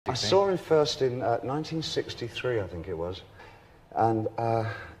I saw him first in 1963, I think it was. And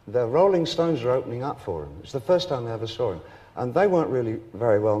the Rolling Stones were opening up for him. It was the first time I ever saw him. And they weren't really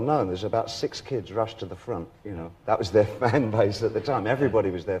very well known. There's about 6 kids rushed to the front, you know. That was their fan base at the time. Everybody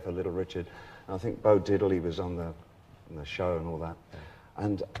was there for Little Richard. And I think Bo Diddley was on the show and all that.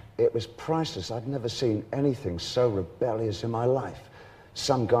 And it was priceless. I'd never seen anything so rebellious in my life.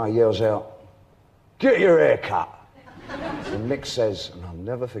 Some guy yells out, "Get your hair cut!" And Mick says, and I'll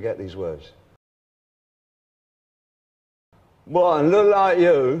never forget these words, "What, and look like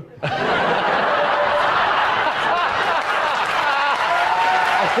you?"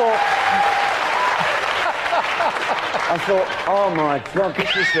 I thought, oh my God,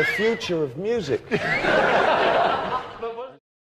 this is the future of music.